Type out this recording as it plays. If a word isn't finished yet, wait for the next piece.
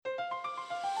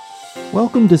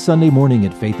Welcome to Sunday Morning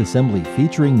at Faith Assembly,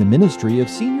 featuring the ministry of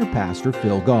Senior Pastor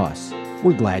Phil Goss.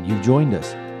 We're glad you've joined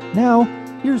us. Now,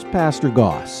 here's Pastor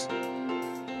Goss.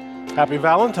 Happy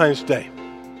Valentine's Day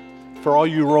for all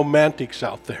you romantics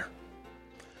out there.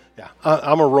 Yeah,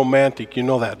 I'm a romantic, you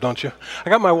know that, don't you? I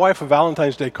got my wife a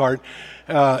Valentine's Day card.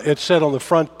 It said on the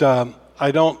front,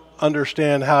 I don't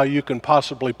understand how you can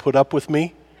possibly put up with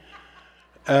me.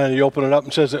 And you open it up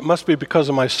and it says, it must be because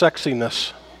of my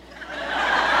sexiness.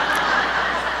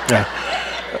 Yeah.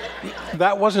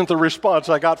 That wasn't the response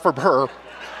I got from her.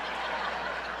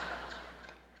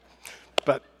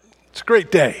 But it's a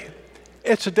great day.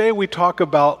 It's a day we talk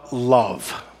about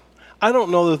love. I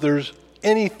don't know that there's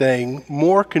anything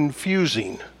more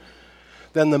confusing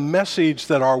than the message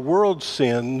that our world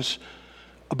sends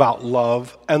about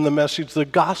love and the message the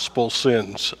gospel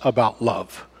sends about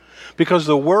love. Because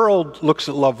the world looks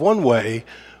at love one way,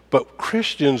 but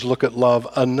Christians look at love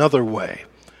another way.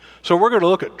 So we're going to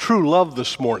look at true love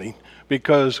this morning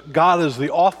because God is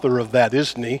the author of that,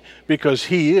 isn't he? Because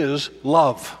he is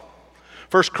love.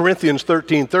 1 Corinthians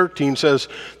 13:13 says,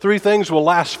 3 things will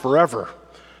last forever: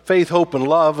 faith, hope, and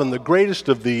love, and the greatest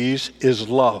of these is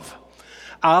love.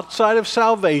 Outside of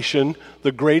salvation,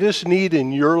 the greatest need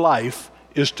in your life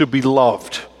is to be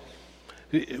loved.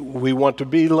 We want to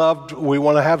be loved. We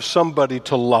want to have somebody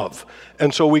to love.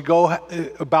 And so we go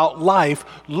about life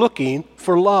looking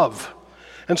for love.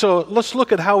 And so let's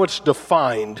look at how it's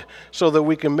defined so that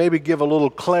we can maybe give a little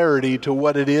clarity to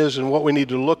what it is and what we need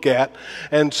to look at.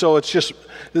 And so it's just,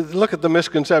 look at the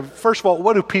misconception. First of all,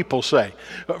 what do people say?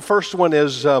 First one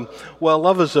is, well,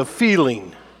 love is a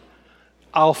feeling.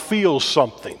 I'll feel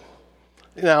something.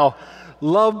 Now,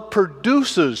 love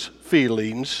produces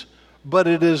feelings, but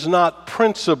it is not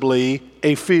principally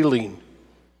a feeling.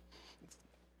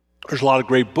 There's a lot of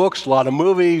great books, a lot of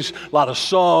movies, a lot of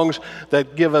songs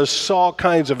that give us all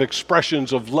kinds of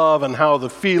expressions of love and how the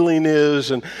feeling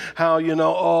is and how,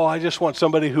 I just want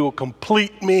somebody who will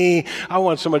complete me. I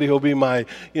want somebody who will be my,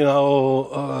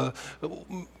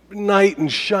 knight in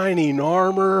shining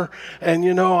armor. And,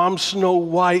 I'm Snow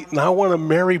White and I want to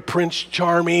marry Prince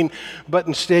Charming, but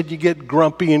instead you get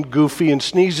grumpy and goofy and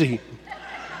sneezy.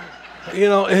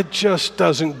 It just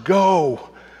doesn't go.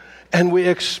 And we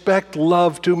expect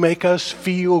love to make us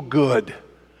feel good.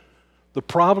 The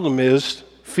problem is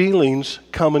feelings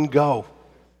come and go.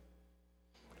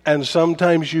 And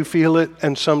sometimes you feel it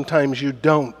and sometimes you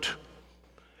don't.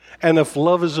 And if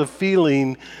love is a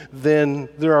feeling, then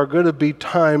there are going to be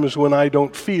times when I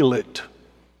don't feel it.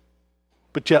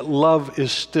 But yet love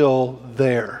is still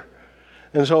there.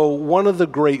 And so one of the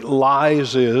great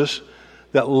lies is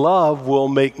that love will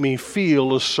make me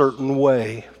feel a certain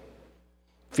way.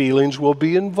 Feelings will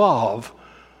be involved,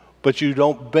 but you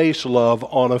don't base love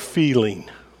on a feeling.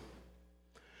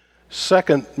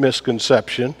 Second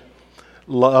misconception,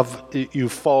 love, you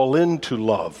fall into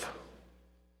love.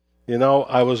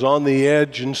 I was on the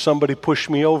edge and somebody pushed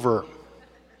me over.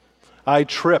 I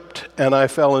tripped and I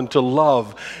fell into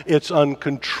love. It's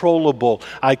uncontrollable.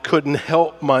 I couldn't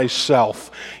help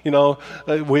myself.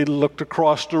 We looked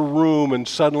across the room and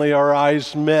suddenly our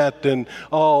eyes met and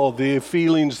the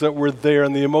feelings that were there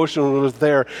and the emotion was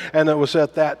there. And it was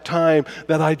at that time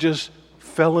that I just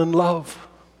fell in love.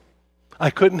 I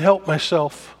couldn't help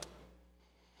myself.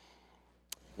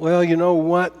 Well, you know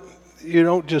what? You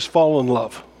don't just fall in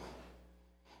love.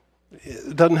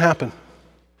 It doesn't happen.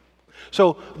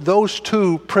 So those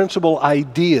two principal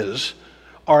ideas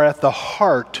are at the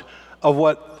heart of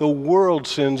what the world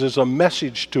sends as a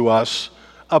message to us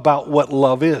about what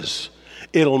love is.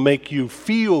 It'll make you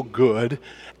feel good,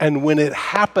 and when it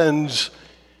happens,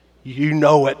 you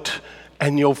know it,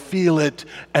 and you'll feel it,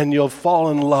 and you'll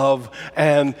fall in love,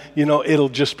 and, it'll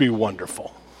just be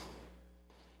wonderful.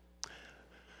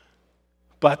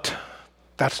 But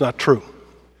that's not true.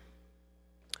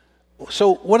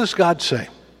 So what does God say?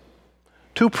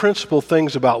 2 principal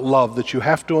things about love that you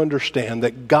have to understand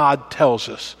that God tells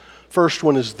us. First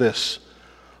one is this: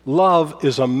 love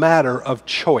is a matter of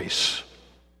choice.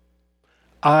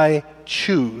 I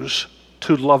choose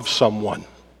to love someone.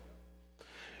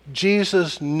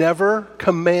 Jesus never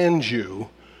commands you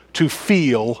to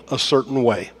feel a certain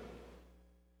way.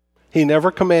 He never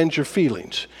commands your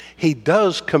feelings. He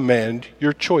does command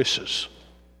your choices.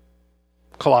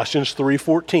 Colossians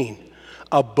 3:14.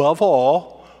 Above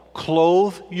all,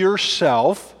 clothe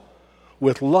yourself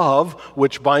with love,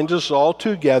 which binds us all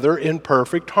together in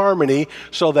perfect harmony.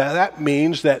 So that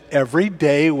means that every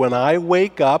day when I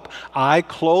wake up, I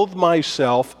clothe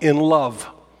myself in love.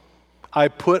 I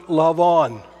put love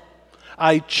on.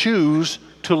 I choose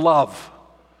to love.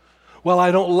 Well,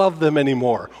 I don't love them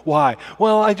anymore. Why?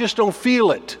 Well, I just don't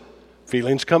feel it.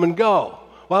 Feelings come and go.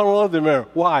 Well, I don't love them anymore.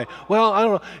 Why? Well, I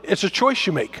don't know. It's a choice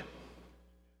you make.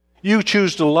 You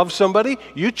choose to love somebody,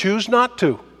 you choose not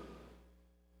to.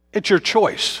 It's your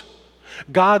choice.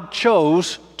 God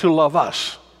chose to love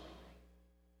us.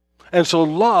 And so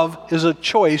love is a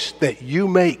choice that you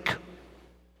make.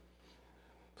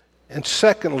 And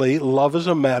secondly, love is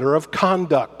a matter of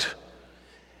conduct.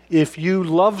 If you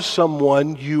love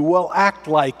someone, you will act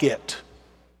like it.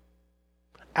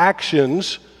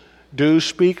 Actions do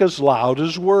speak as loud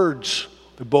as words.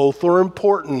 Both are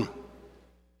important.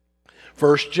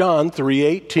 1 John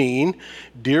 3:18,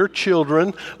 dear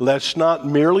children, let's not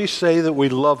merely say that we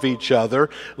love each other.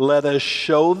 Let us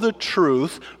show the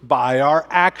truth by our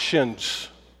actions.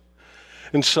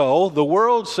 And so the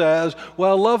world says,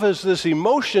 well, love is this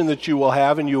emotion that you will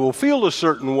have and you will feel a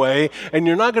certain way and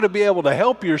you're not going to be able to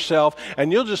help yourself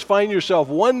and you'll just find yourself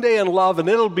one day in love and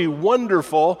it'll be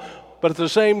wonderful. But at the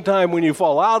same time, when you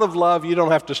fall out of love, you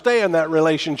don't have to stay in that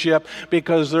relationship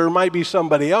because there might be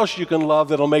somebody else you can love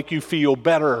that'll make you feel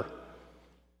better.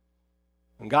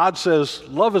 And God says,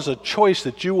 love is a choice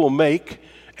that you will make,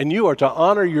 and you are to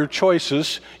honor your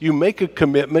choices. You make a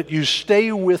commitment, you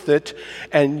stay with it,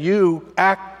 and you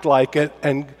act like it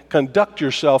and conduct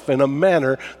yourself in a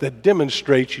manner that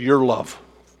demonstrates your love.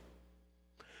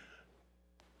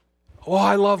 Oh,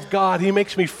 I love God. He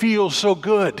makes me feel so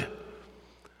good.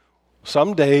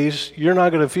 Some days you're not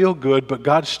going to feel good, but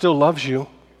God still loves you.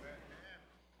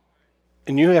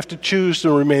 And you have to choose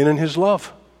to remain in His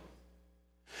love.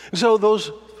 And so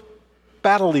those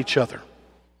battle each other.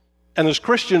 And as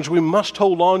Christians, we must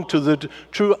hold on to the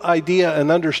true idea and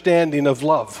understanding of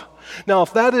love. Now,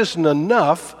 if that isn't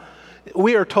enough,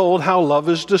 we are told how love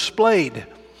is displayed.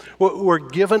 We're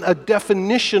given a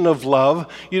definition of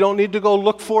love. You don't need to go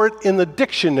look for it in the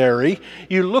dictionary.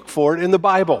 You look for it in the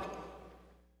Bible.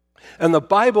 And the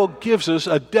Bible gives us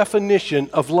a definition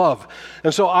of love.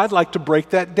 And so I'd like to break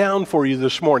that down for you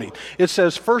this morning. It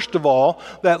says, first of all,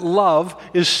 that love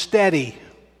is steady.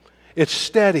 It's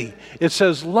steady. It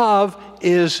says love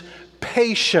is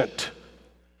patient.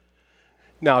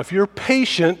 Now, if you're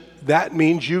patient, that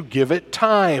means you give it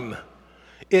time.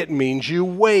 It means you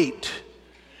wait.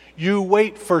 You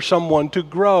wait for someone to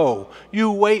grow.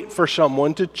 You wait for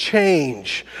someone to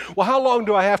change. Well, how long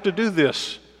do I have to do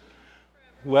this?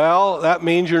 Well, that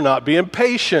means you're not being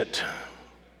patient.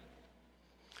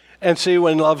 And see,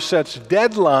 when love sets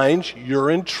deadlines, you're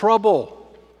in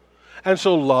trouble. And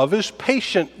so love is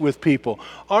patient with people.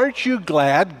 Aren't you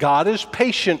glad God is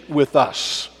patient with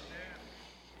us?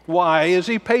 Why is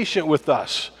He patient with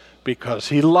us? Because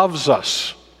He loves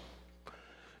us.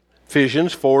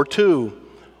 Ephesians 4:2,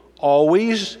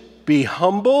 always be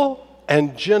humble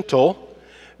and gentle,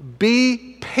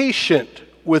 be patient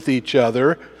with each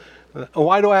other.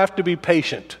 Why do I have to be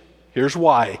patient? Here's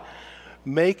why.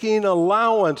 Making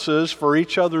allowances for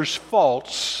each other's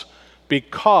faults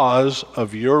because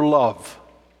of your love.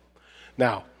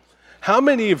 Now, how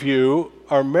many of you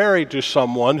are married to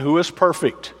someone who is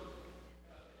perfect?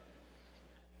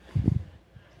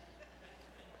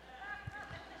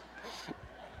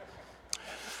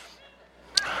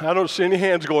 I don't see any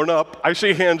hands going up. I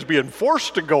see hands being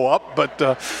forced to go up, but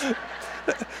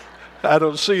I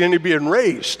don't see any being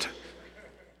raised.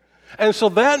 And so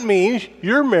that means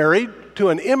you're married to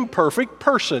an imperfect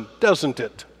person, doesn't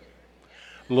it?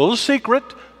 Little secret,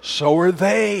 so are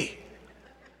they.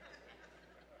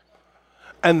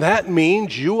 And that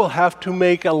means you will have to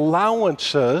make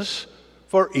allowances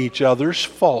for each other's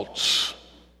faults.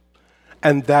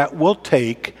 And that will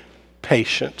take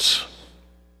patience.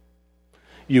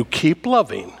 You keep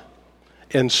loving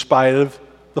in spite of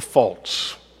the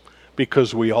faults,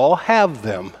 because we all have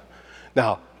them.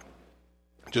 Now,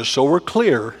 just so we're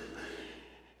clear,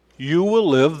 you will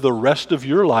live the rest of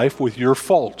your life with your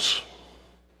faults,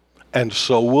 and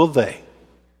so will they.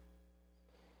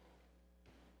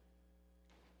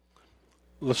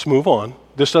 Let's move on.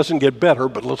 This doesn't get better,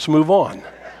 but let's move on.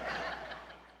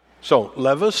 So,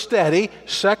 love is steady.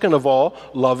 Second of all,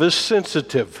 love is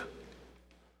sensitive.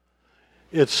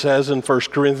 It says in 1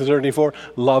 Corinthians 34,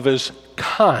 love is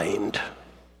kind.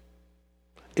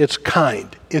 It's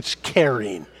kind. It's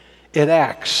caring. It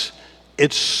acts.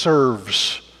 It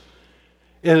serves.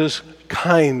 It is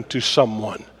kind to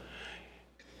someone.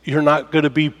 You're not going to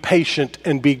be patient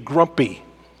and be grumpy.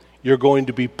 You're going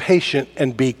to be patient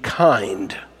and be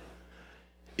kind.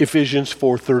 Ephesians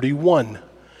 4:31.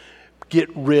 Get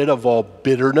rid of all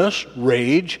bitterness,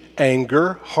 rage,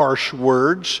 anger, harsh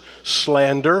words,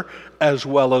 slander, as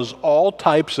well as all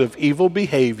types of evil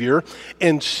behavior.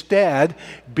 Instead,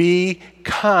 be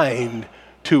kind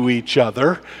to each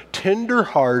other,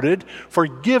 tender-hearted,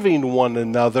 forgiving one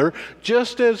another,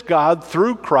 just as God,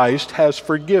 through Christ, has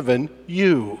forgiven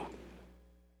you.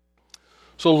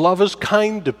 So love is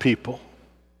kind to people.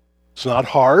 It's not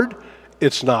hard.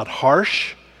 It's not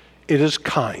harsh. It is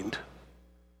kind.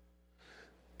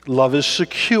 Love is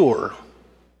secure.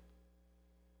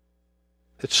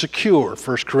 It's secure.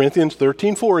 1 Corinthians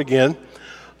 13:4 again.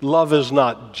 Love is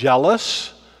not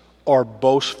jealous or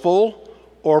boastful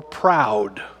or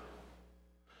proud.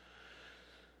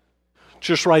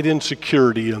 Just write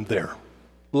insecurity in there.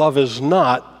 Love is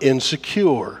not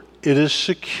insecure. It is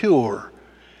secure.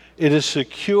 It is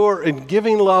secure in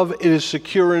giving love. It is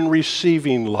secure in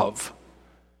receiving love.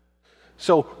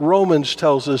 So Romans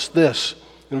tells us this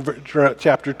in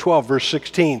chapter 12, verse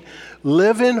 16.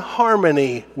 Live in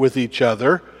harmony with each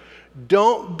other.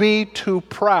 Don't be too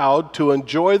proud to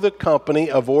enjoy the company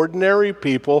of ordinary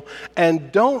people,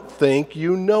 and don't think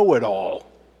you know it all.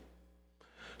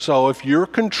 So if you're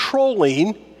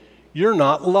controlling, you're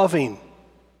not loving.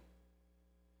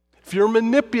 If you're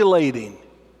manipulating,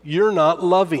 you're not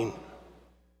loving.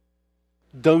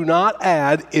 Do not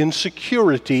add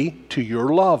insecurity to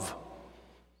your love.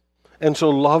 And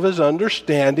so love is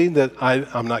understanding that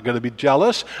I'm not going to be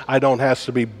jealous. I don't have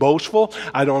to be boastful.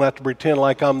 I don't have to pretend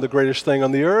like I'm the greatest thing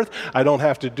on the earth. I don't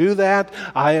have to do that.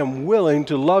 I am willing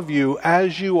to love you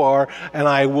as you are, and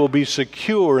I will be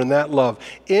secure in that love.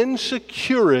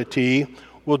 Insecurity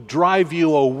will drive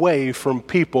you away from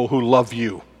people who love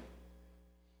you.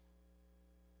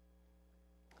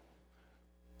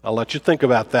 I'll let you think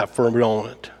about that for a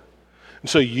moment. And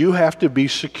so you have to be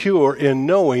secure in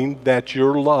knowing that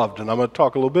you're loved. And I'm going to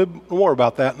talk a little bit more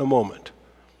about that in a moment.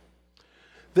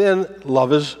 Then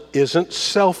love isn't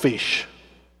selfish.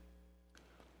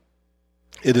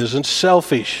 It isn't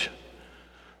selfish.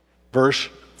 Verse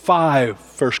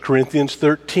 5, 1 Corinthians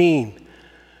 13.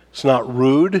 It's not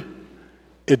rude.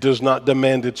 It does not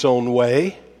demand its own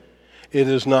way. It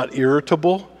is not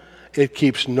irritable. It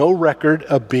keeps no record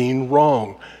of being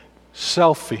wrong.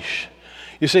 Selfish.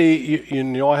 You see, you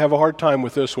know, I have a hard time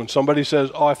with this when somebody says,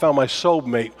 oh, I found my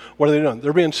soulmate. What are they doing?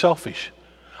 They're being selfish.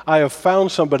 I have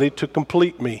found somebody to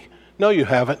complete me. No, you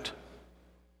haven't.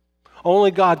 Only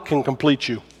God can complete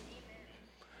you.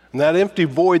 And that empty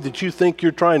void that you think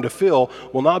you're trying to fill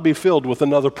will not be filled with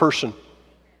another person.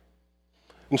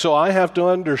 And so I have to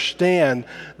understand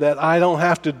that I don't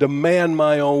have to demand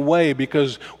my own way,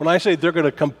 because when I say they're going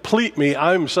to complete me,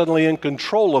 I'm suddenly in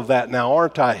control of that now,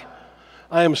 aren't I?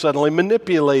 I am suddenly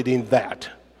manipulating that.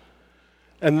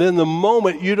 And then the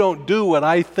moment you don't do what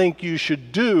I think you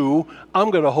should do,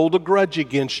 I'm going to hold a grudge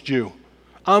against you.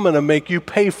 I'm going to make you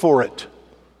pay for it.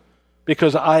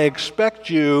 Because I expect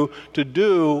you to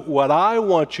do what I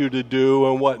want you to do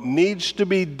and what needs to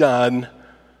be done.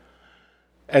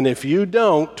 And if you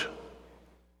don't,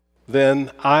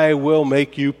 then I will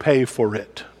make you pay for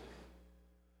it.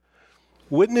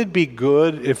 Wouldn't it be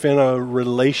good if in a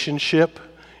relationship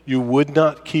you would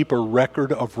not keep a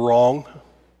record of wrong?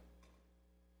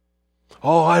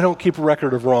 Oh, I don't keep a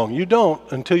record of wrong. You don't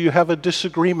until you have a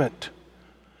disagreement.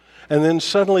 And then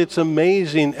suddenly it's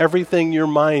amazing everything your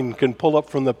mind can pull up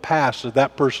from the past that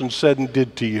that person said and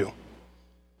did to you.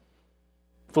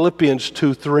 Philippians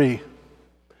 2:3.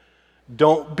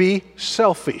 Don't be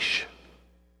selfish.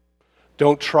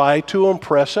 Don't try to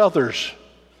impress others.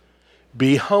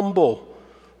 Be humble.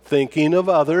 Thinking of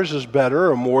others is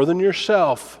better or more than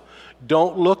yourself.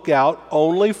 Don't look out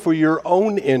only for your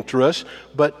own interests,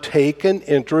 but take an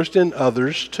interest in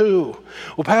others too.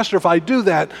 Well, Pastor, if I do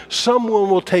that, someone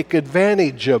will take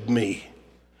advantage of me.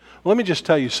 Let me just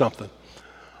tell you something.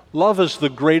 Love is the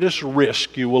greatest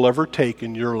risk you will ever take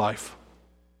in your life.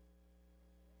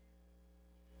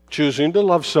 Choosing to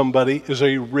love somebody is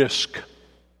a risk.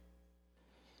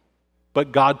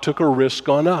 But God took a risk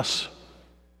on us,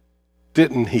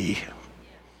 didn't He?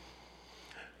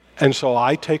 And so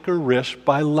I take a risk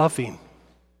by loving.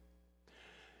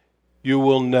 You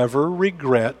will never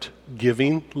regret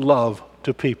giving love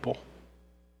to people.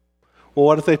 Well,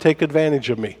 what if they take advantage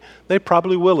of me? They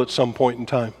probably will at some point in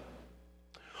time.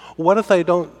 What if they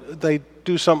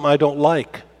do something I don't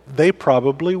like? They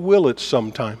probably will at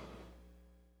some time.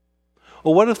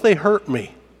 Well, what if they hurt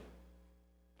me?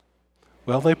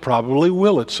 Well, they probably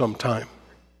will at some time.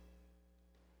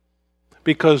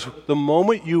 Because the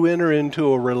moment you enter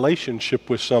into a relationship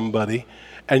with somebody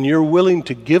and you're willing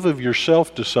to give of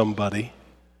yourself to somebody,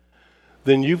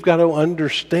 then you've got to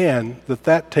understand that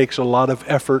that takes a lot of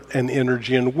effort and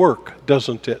energy and work,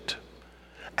 doesn't it?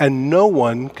 And no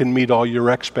one can meet all your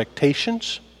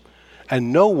expectations,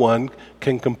 and no one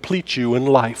can complete you in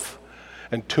life.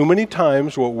 And too many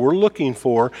times what we're looking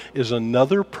for is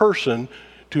another person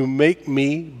to make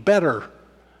me better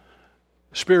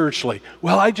spiritually.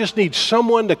 Well, I just need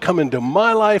someone to come into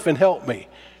my life and help me.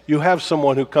 You have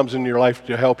someone who comes into your life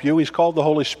to help you. He's called the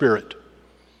Holy Spirit.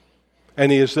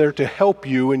 And He is there to help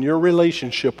you in your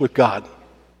relationship with God.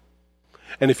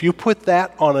 And if you put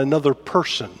that on another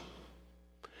person,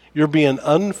 you're being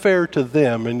unfair to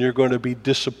them and you're going to be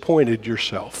disappointed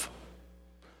yourself.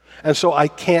 And so I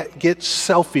can't get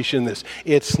selfish in this.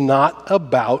 It's not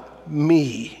about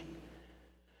me.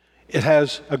 It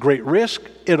has a great risk.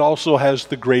 It also has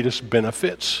the greatest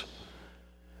benefits.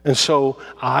 And so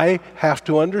I have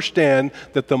to understand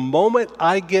that the moment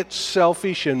I get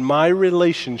selfish in my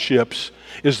relationships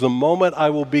is the moment I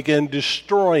will begin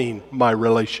destroying my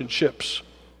relationships.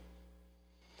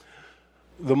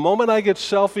 The moment I get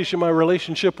selfish in my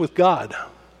relationship with God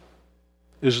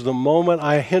is the moment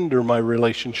I hinder my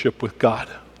relationship with God.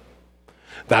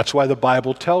 That's why the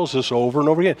Bible tells us over and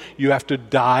over again, you have to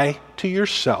die to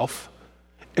yourself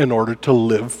in order to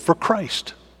live for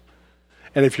Christ.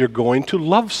 And if you're going to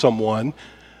love someone,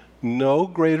 no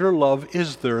greater love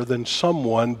is there than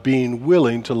someone being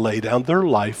willing to lay down their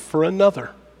life for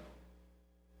another.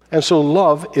 And so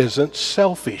love isn't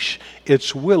selfish.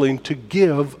 It's willing to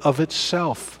give of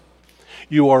itself.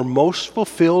 You are most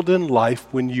fulfilled in life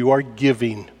when you are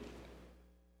giving.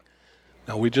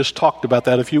 Now, we just talked about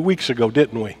that a few weeks ago,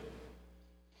 didn't we?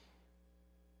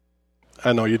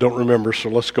 I know you don't remember, so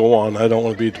let's go on. I don't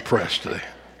want to be depressed today.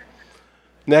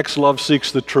 Next, love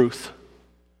seeks the truth.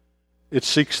 It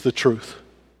seeks the truth.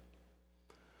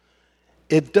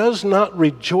 It does not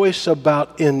rejoice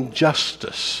about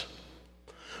injustice,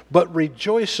 but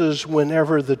rejoices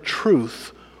whenever the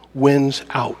truth wins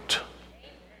out.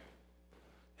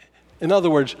 In other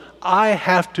words, I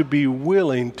have to be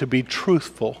willing to be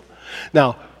truthful.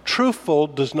 Now, truthful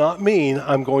does not mean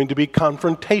I'm going to be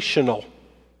confrontational.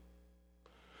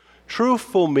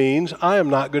 Truthful means I am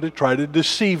not going to try to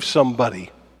deceive somebody.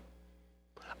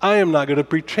 I am not going to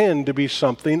pretend to be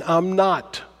something I'm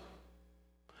not.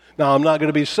 Now, I'm not going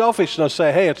to be selfish and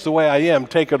say, hey, it's the way I am,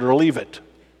 take it or leave it.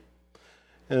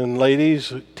 And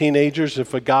ladies, teenagers,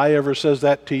 if a guy ever says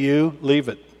that to you, leave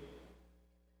it.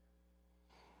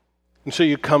 And so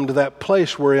you come to that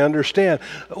place where you understand.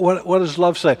 What does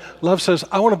love say? Love says,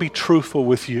 I want to be truthful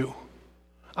with you.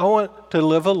 I want to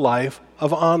live a life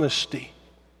of honesty.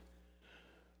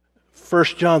 1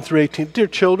 John 3:18, dear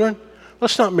children,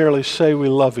 let's not merely say we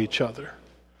love each other.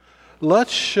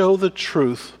 Let's show the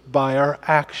truth by our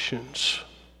actions.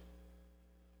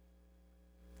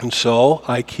 And so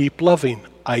I keep loving,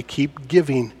 I keep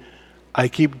giving, I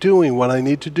keep doing what I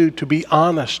need to do to be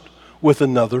honest with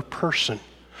another person.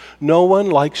 No one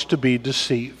likes to be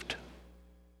deceived.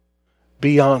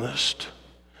 Be honest.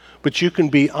 But you can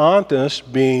be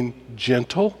honest being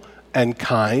gentle and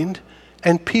kind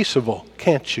and peaceable,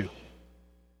 can't you?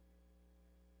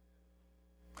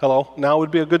 Hello? Now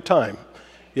would be a good time.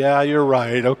 Yeah, you're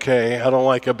right. Okay, I don't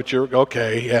like it, but you're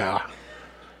okay, yeah.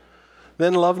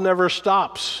 Then love never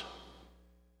stops.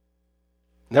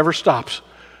 Never stops.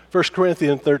 1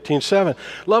 Corinthians 13:7.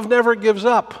 Love never gives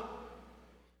up.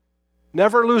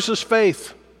 Never loses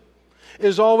faith.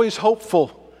 Is always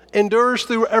hopeful. Endures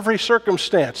through every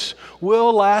circumstance.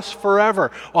 Will last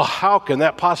forever. Oh, how can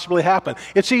that possibly happen?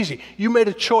 It's easy. You made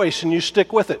a choice and you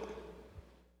stick with it.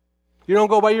 You don't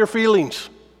go by your feelings.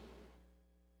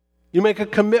 You make a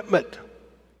commitment.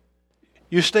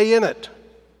 You stay in it.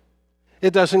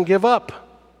 It doesn't give up.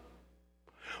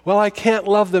 Well, I can't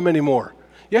love them anymore.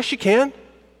 Yes, you can.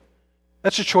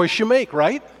 That's a choice you make,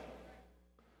 right?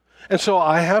 And so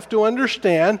I have to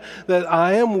understand that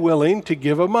I am willing to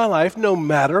give of my life no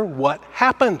matter what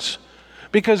happens.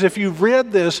 Because if you've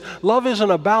read this, love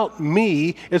isn't about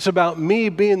me. It's about me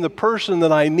being the person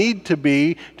that I need to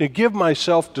be to give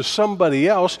myself to somebody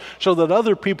else so that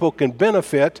other people can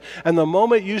benefit. And the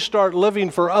moment you start living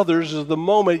for others is the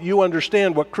moment you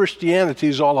understand what Christianity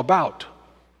is all about.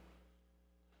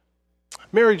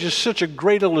 Marriage is such a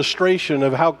great illustration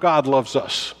of how God loves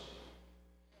us.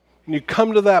 And you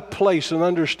come to that place and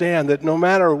understand that no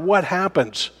matter what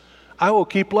happens, I will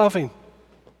keep loving.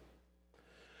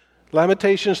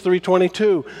 Lamentations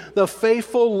 3:22, the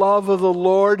faithful love of the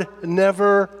Lord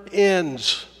never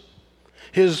ends.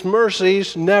 His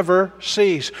mercies never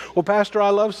cease. Well, Pastor, I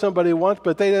loved somebody once,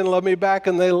 but they didn't love me back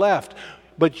and they left.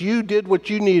 But you did what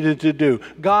you needed to do.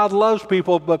 God loves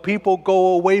people, but people go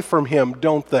away from Him,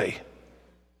 don't they?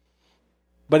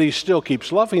 But He still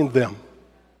keeps loving them.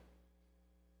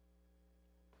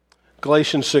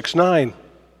 Galatians 6:9,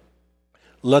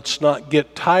 let's not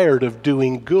get tired of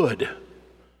doing good.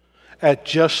 at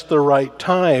just the right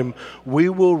time, we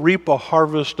will reap a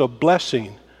harvest of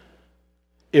blessing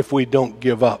if we don't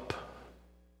give up.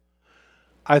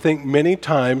 I think many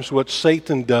times what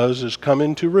Satan does is come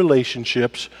into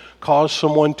relationships, cause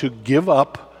someone to give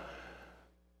up,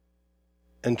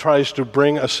 and tries to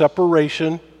bring a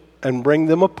separation and bring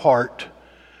them apart.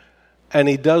 And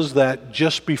he does that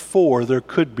just before there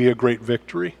could be a great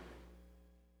victory.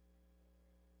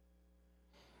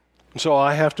 And so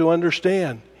I have to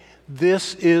understand,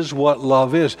 this is what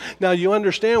love is. Now you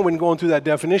understand when going through that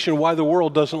definition why the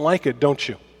world doesn't like it, don't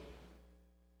you?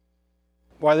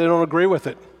 Why they don't agree with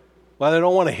it. Why they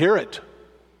don't want to hear it.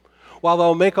 While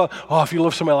they'll make if you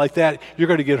love somebody like that, you're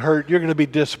going to get hurt, you're going to be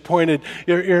disappointed,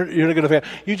 you're not going to.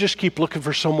 You just keep looking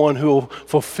for someone who will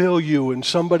fulfill you, and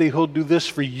somebody who'll do this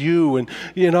for you, and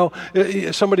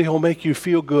somebody who'll make you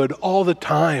feel good all the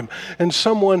time, and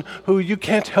someone who you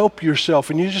can't help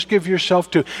yourself, and you just give yourself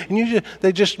to, and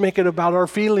they just make it about our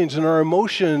feelings and our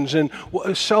emotions and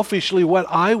selfishly what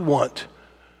I want.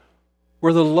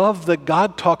 Where the love that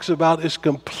God talks about is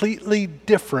completely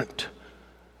different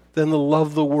than the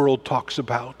love the world talks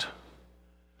about.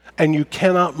 And you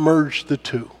cannot merge the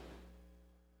two.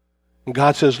 And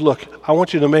God says, look, I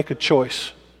want you to make a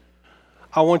choice.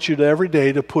 I want you to every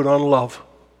day to put on love.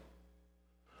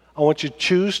 I want you to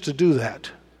choose to do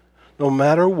that. No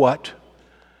matter what.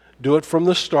 Do it from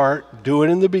the start. Do it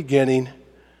in the beginning.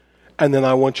 And then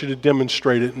I want you to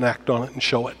demonstrate it and act on it and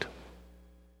show it.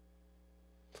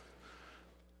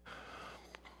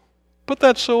 But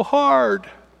that's so hard.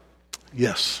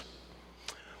 Yes.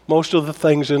 Most of the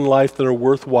things in life that are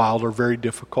worthwhile are very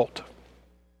difficult.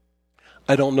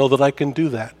 I don't know that I can do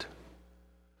that.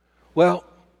 Well,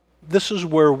 this is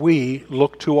where we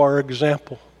look to our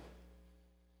example.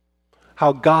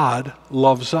 How God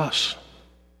loves us.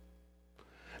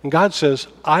 And God says,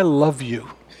 I love you.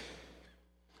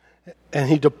 And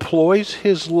He deploys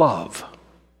His love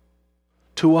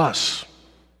to us.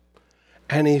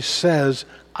 And He says,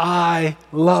 I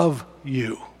love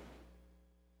you.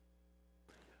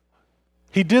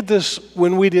 He did this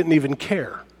when we didn't even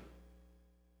care.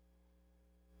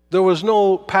 There was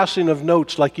no passing of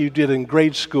notes like you did in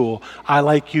grade school. I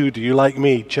like you. Do you like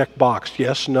me? Check box.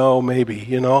 Yes, no, maybe,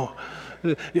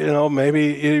 maybe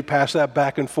you pass that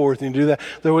back and forth and you do that.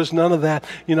 There was none of that.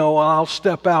 I'll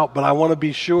step out, but I want to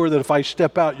be sure that if I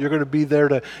step out, you're going to be there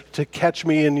to catch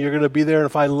me, and you're going to be there. And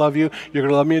if I love you, you're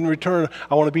going to love me in return.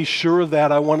 I want to be sure of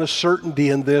that. I want a certainty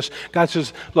in this. God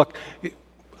says, look,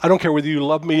 I don't care whether you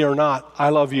love me or not. I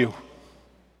love you.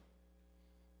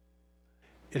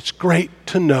 It's great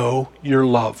to know you're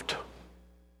loved.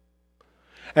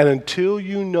 And until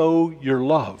you know you're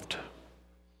loved,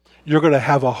 you're going to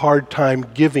have a hard time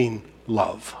giving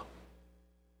love.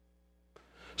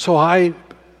 So I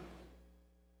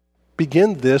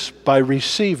begin this by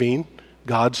receiving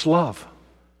God's love.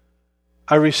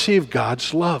 I receive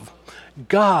God's love.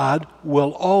 God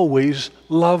will always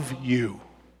love you.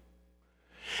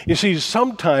 You see,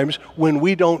 sometimes when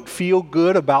we don't feel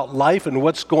good about life and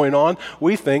what's going on,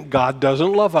 we think God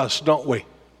doesn't love us, don't we?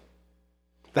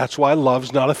 That's why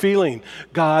love's not a feeling.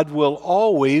 God will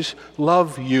always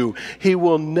love you. He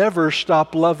will never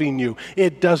stop loving you.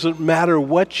 It doesn't matter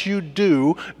what you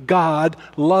do, God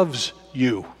loves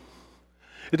you.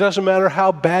 It doesn't matter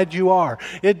how bad you are.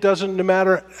 It doesn't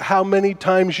matter how many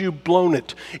times you've blown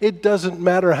it. It doesn't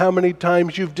matter how many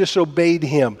times you've disobeyed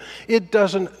Him. It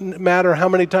doesn't matter how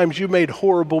many times you made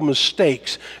horrible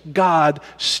mistakes. God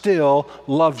still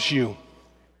loves you.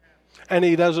 And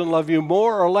He doesn't love you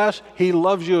more or less. He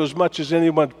loves you as much as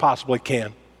anyone possibly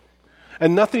can.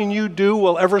 And nothing you do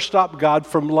will ever stop God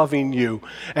from loving you.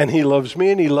 And He loves me,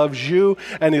 and He loves you,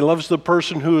 and He loves the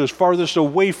person who is farthest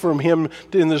away from Him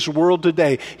in this world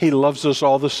today. He loves us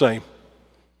all the same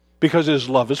because His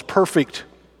love is perfect.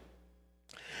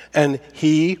 And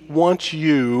He wants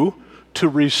you to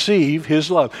receive His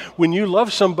love. When you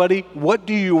love somebody, what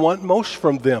do you want most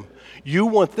from them? You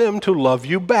want them to love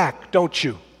you back, don't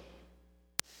you?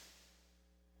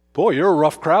 Boy, you're a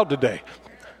rough crowd today.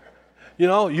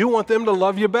 You want them to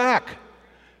love you back.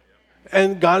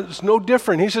 And God's no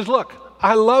different. He says, look,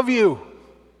 I love you.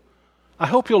 I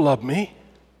hope you'll love me.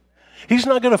 He's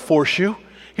not going to force you.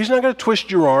 He's not going to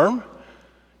twist your arm.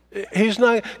 He's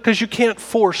not, because you can't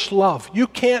force love. You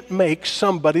can't make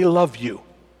somebody love you.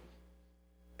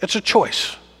 It's a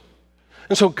choice.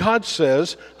 And so God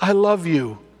says, I love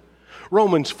you.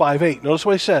 Romans 5:8. Notice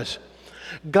what He says.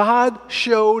 God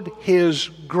showed His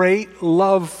great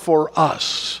love for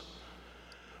us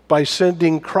by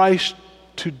sending Christ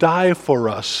to die for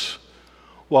us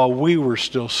while we were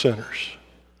still sinners,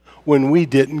 when we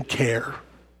didn't care.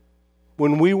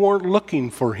 when we weren't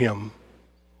looking for him,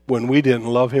 when we didn't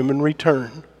love him in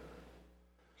return.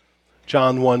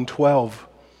 John 1:12,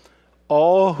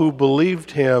 all who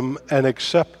believed him and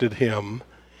accepted him,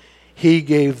 he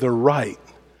gave the right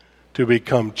to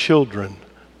become children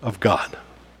of God.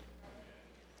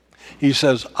 He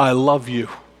says, I love you.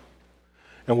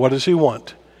 And what does he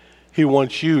want? He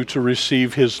wants you to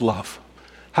receive his love.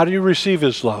 How do you receive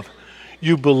his love?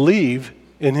 You believe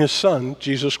in his Son,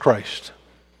 Jesus Christ,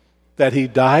 that he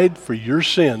died for your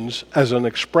sins as an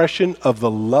expression of the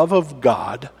love of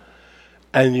God,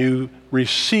 and you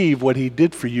receive what he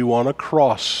did for you on a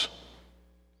cross.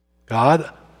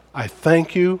 God, I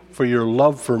thank you for your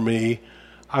love for me.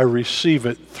 I receive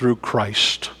it through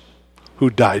Christ,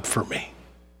 who died for me.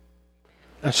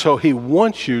 And so he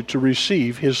wants you to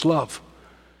receive his love.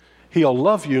 He'll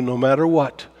love you no matter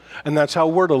what. And that's how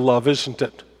we're to love, isn't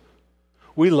it?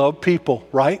 We love people,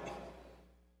 right?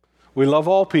 We love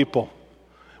all people.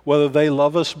 Whether they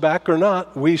love us back or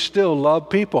not, we still love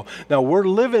people. Now, we're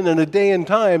living in a day and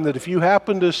time that if you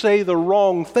happen to say the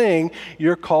wrong thing,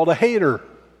 you're called a hater.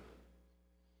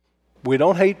 We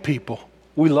don't hate people.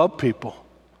 We love people.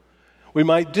 We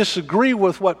might disagree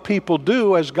with what people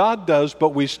do as God does, but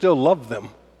we still love them.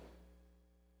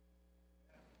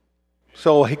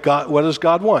 So what does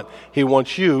God want? He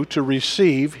wants you to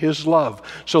receive his love.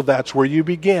 So that's where you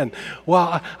begin.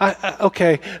 Well,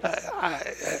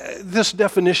 this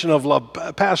definition of love,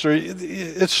 Pastor,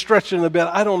 it's stretching a bit.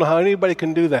 I don't know how anybody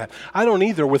can do that. I don't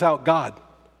either without God.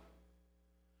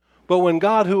 But when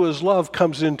God, who is love,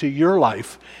 comes into your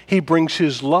life, he brings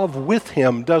his love with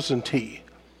him, doesn't he?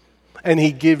 And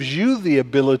he gives you the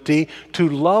ability to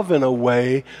love in a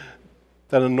way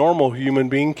that a normal human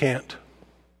being can't.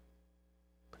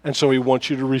 And so he wants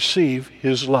you to receive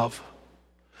his love.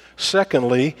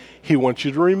 Secondly, he wants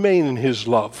you to remain in his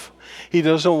love. He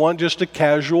doesn't want just a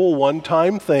casual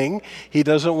one-time thing. He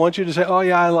doesn't want you to say, oh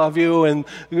yeah, I love you, and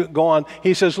go on.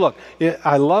 He says, look,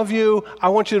 I love you. I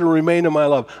want you to remain in my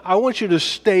love. I want you to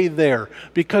stay there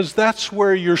because that's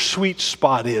where your sweet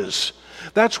spot is.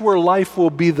 That's where life will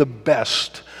be the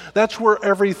best. That's where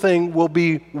everything will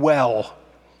be well.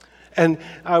 And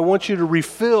I want you to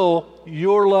refill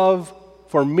your love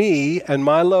for me and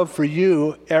my love for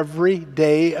you every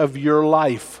day of your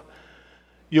life.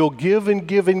 You'll give and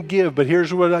give and give, but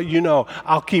here's what you know.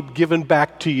 I'll keep giving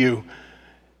back to you.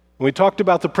 We talked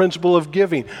about the principle of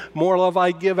giving. More love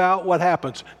I give out, what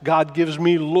happens? God gives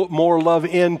me more love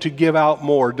in to give out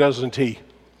more, doesn't he?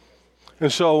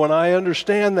 And so when I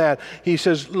understand that, he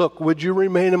says, look, would you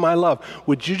remain in my love?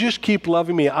 Would you just keep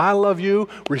loving me? I love you,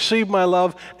 receive my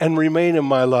love, and remain in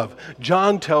my love.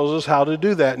 John tells us how to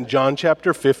do that in John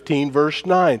chapter 15, verse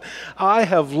 9. I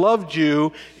have loved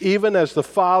you even as the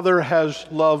Father has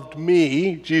loved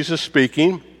me, Jesus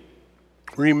speaking.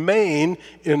 Remain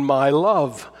in my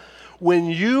love. When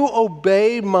you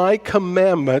obey my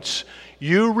commandments,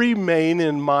 you remain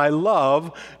in my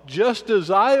love, just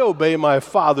as I obey my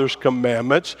Father's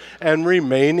commandments and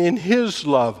remain in his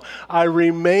love. I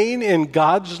remain in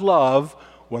God's love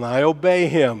when I obey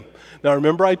him. Now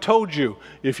remember I told you,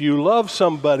 if you love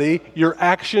somebody, your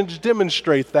actions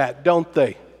demonstrate that, don't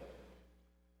they?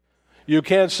 You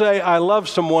can't say, I love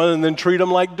someone and then treat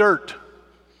them like dirt,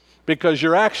 because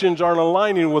your actions aren't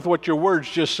aligning with what your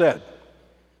words just said.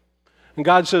 And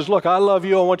God says, look, I love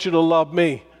you, I want you to love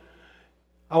me.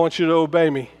 I want you to obey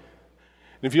me.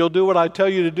 If you'll do what I tell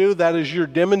you to do, that is your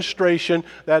demonstration,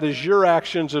 that is your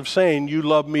actions of saying you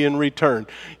love me in return.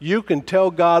 You can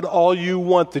tell God all you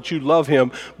want that you love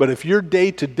him, but if your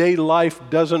day-to-day life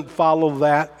doesn't follow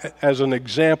that as an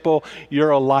example,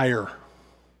 you're a liar.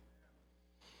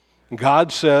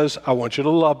 God says, I want you to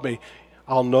love me.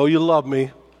 I'll know you love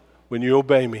me when you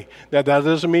obey me. Now, that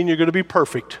doesn't mean you're going to be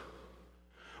perfect,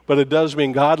 but it does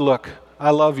mean, God, look,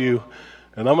 I love you,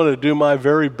 and I'm going to do my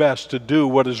very best to do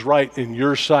what is right in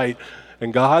your sight.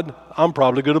 And God, I'm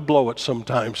probably going to blow it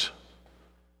sometimes,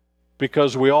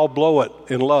 because we all blow it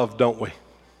in love, don't we?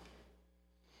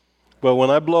 But when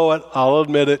I blow it, I'll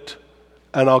admit it,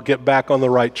 and I'll get back on the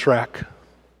right track.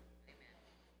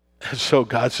 And so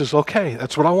God says, okay,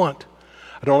 that's what I want.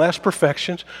 I don't ask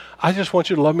perfections. I just want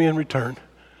you to love me in return.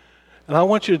 And I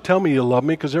want you to tell me you love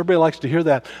me, because everybody likes to hear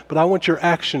that, but I want your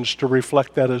actions to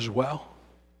reflect that as well.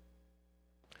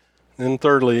 And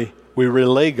thirdly, we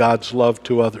relay God's love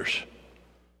to others.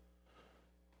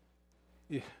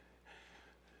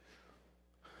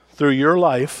 Through your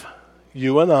life,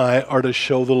 you and I are to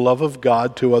show the love of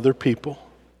God to other people.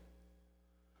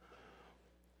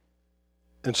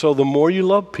 And so the more you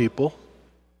love people,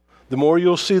 the more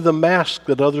you'll see the mask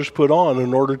that others put on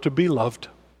in order to be loved.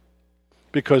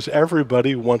 Because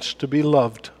everybody wants to be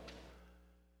loved.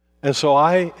 And so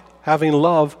having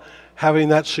love, having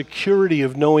that security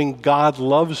of knowing God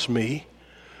loves me,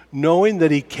 knowing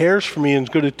that He cares for me and is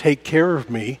going to take care of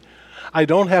me, I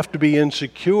don't have to be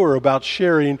insecure about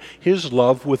sharing His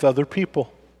love with other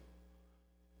people.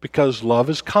 Because love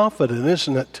is confident,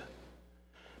 isn't it?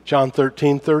 John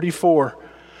 13:34.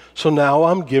 So now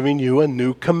I'm giving you a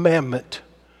new commandment.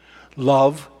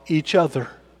 Love each other.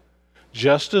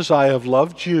 Just as I have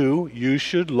loved you, you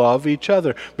should love each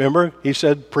other. Remember, He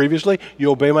said previously,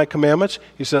 you obey my commandments?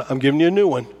 He said, I'm giving you a new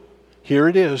one. Here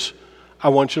it is. I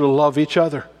want you to love each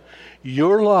other.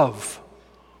 Your love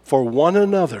for one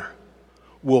another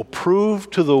will prove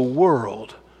to the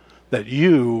world that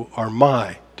you are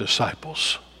my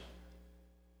disciples.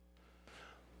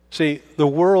 See, the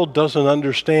world doesn't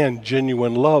understand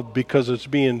genuine love because it's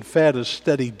being fed a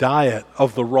steady diet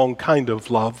of the wrong kind of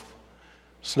love.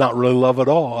 It's not really love at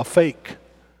all, a fake.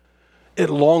 It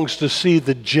longs to see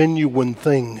the genuine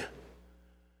thing.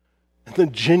 And the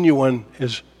genuine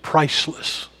is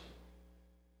priceless.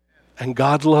 And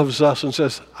God loves us and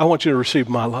says, I want you to receive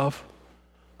my love.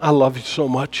 I love you so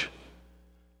much.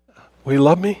 Will you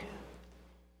love me?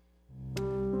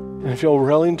 And if you're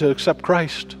willing to accept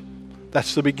Christ,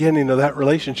 that's the beginning of that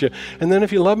relationship. And then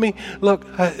if you love me, look,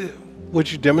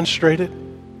 would you demonstrate it?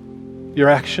 Your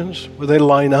actions, would they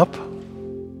line up?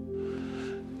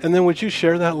 And then would you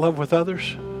share that love with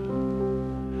others?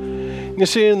 You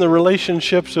see, in the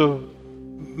relationships of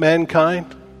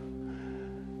mankind,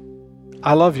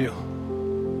 I love you.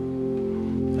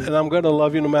 And I'm going to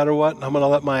love you no matter what. I'm going to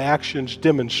let my actions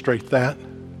demonstrate that.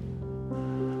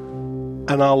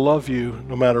 And I'll love you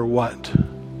no matter what.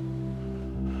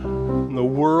 And the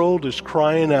world is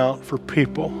crying out for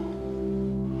people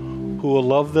who will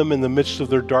love them in the midst of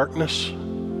their darkness,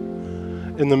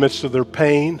 in the midst of their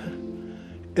pain,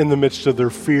 in the midst of their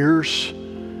fears,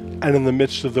 and in the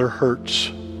midst of their hurts.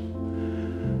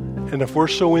 And if we're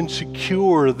so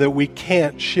insecure that we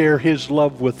can't share His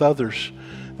love with others,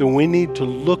 then we need to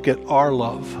look at our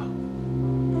love.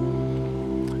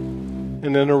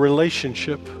 And in a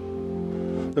relationship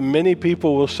that many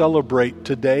people will celebrate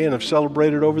today and have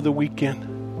celebrated over the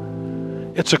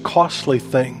weekend, it's a costly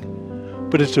thing,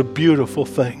 but it's a beautiful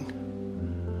thing.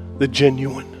 The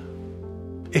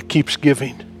genuine. It keeps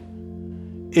giving.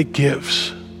 It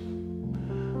gives.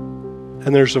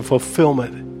 And there's a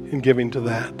fulfillment in giving to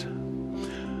that.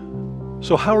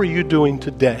 So how are you doing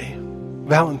today,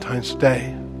 Valentine's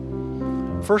Day?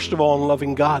 First of all, in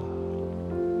loving God.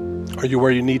 Are you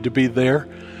where you need to be there?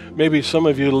 Maybe some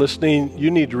of you listening,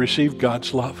 you need to receive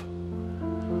God's love.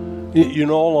 You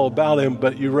know all about Him,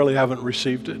 but you really haven't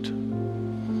received it.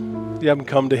 You haven't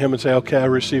come to Him and say, okay, I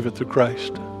receive it through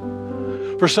Christ.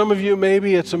 For some of you,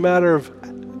 maybe it's a matter of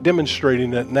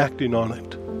demonstrating it and acting on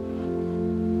it.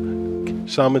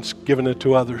 Some, it's giving it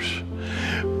to others.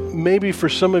 Maybe for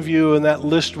some of you in that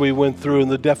list we went through in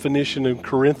the definition in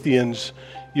Corinthians,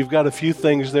 you've got a few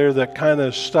things there that kind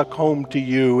of stuck home to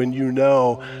you and you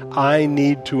know, I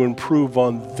need to improve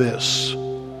on this.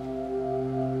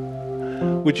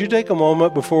 Would you take a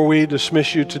moment before we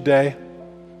dismiss you today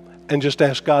and just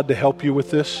ask God to help you with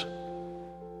this?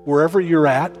 Wherever you're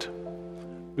at,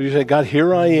 would you say, God,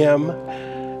 here I am.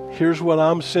 Here's what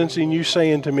I'm sensing you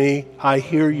saying to me. I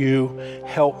hear you.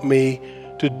 Help me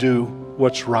to do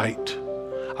what's right.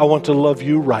 I want to love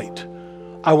you right.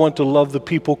 I want to love the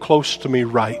people close to me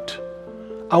right.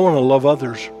 I want to love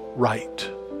others right.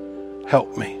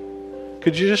 Help me.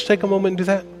 Could you just take a moment and do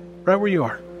that right where you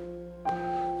are?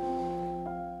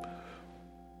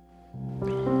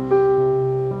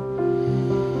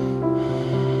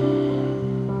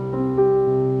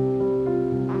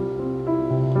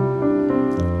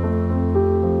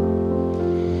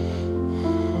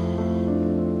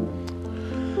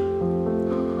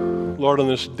 Lord, on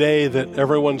this day that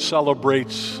everyone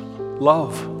celebrates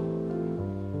love,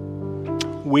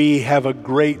 we have a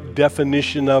great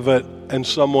definition of it and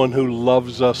someone who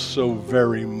loves us so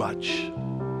very much.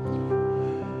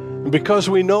 And because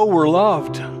we know we're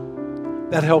loved,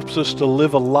 that helps us to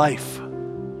live a life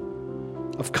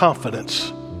of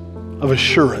confidence, of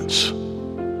assurance,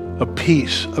 of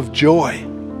peace, of joy,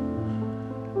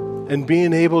 and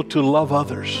being able to love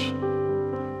others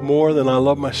more than I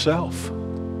love myself.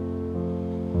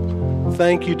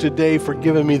 Thank you today for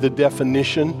giving me the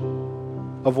definition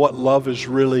of what love is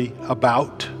really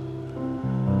about.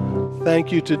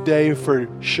 Thank you today for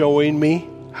showing me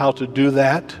how to do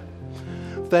that.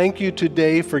 Thank you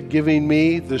today for giving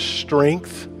me the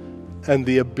strength and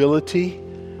the ability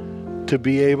to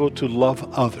be able to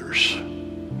love others.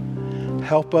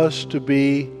 Help us to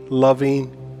be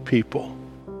loving people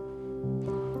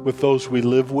with those we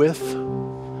live with,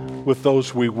 with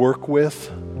those we work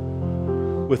with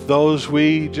those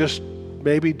we just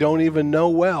maybe don't even know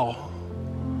well.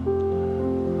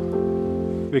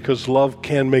 Because love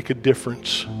can make a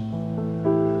difference.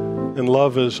 And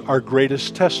love is our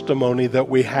greatest testimony that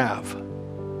we have,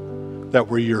 that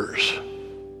we're yours.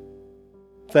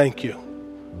 Thank you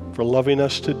for loving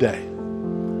us today.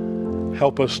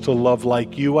 Help us to love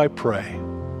like you, I pray.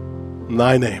 In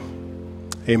thy name,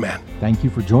 amen. Thank you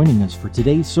for joining us for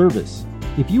today's service.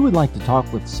 If you would like to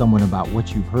talk with someone about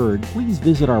what you've heard, please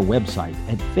visit our website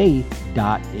at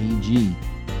faith.ag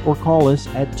or call us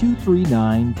at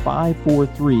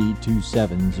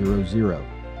 239-543-2700.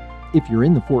 If you're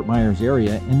in the Fort Myers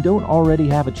area and don't already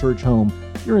have a church home,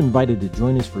 you're invited to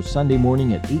join us for Sunday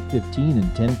morning at 8:15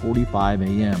 and 10:45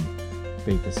 a.m.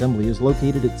 Faith Assembly is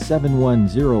located at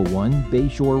 7101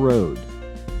 Bayshore Road.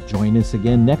 Join us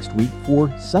again next week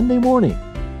for Sunday Morning.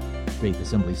 Faith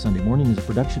Assembly Sunday Morning is a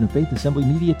production of Faith Assembly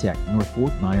Media Tech, North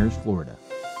Fort Myers, Florida.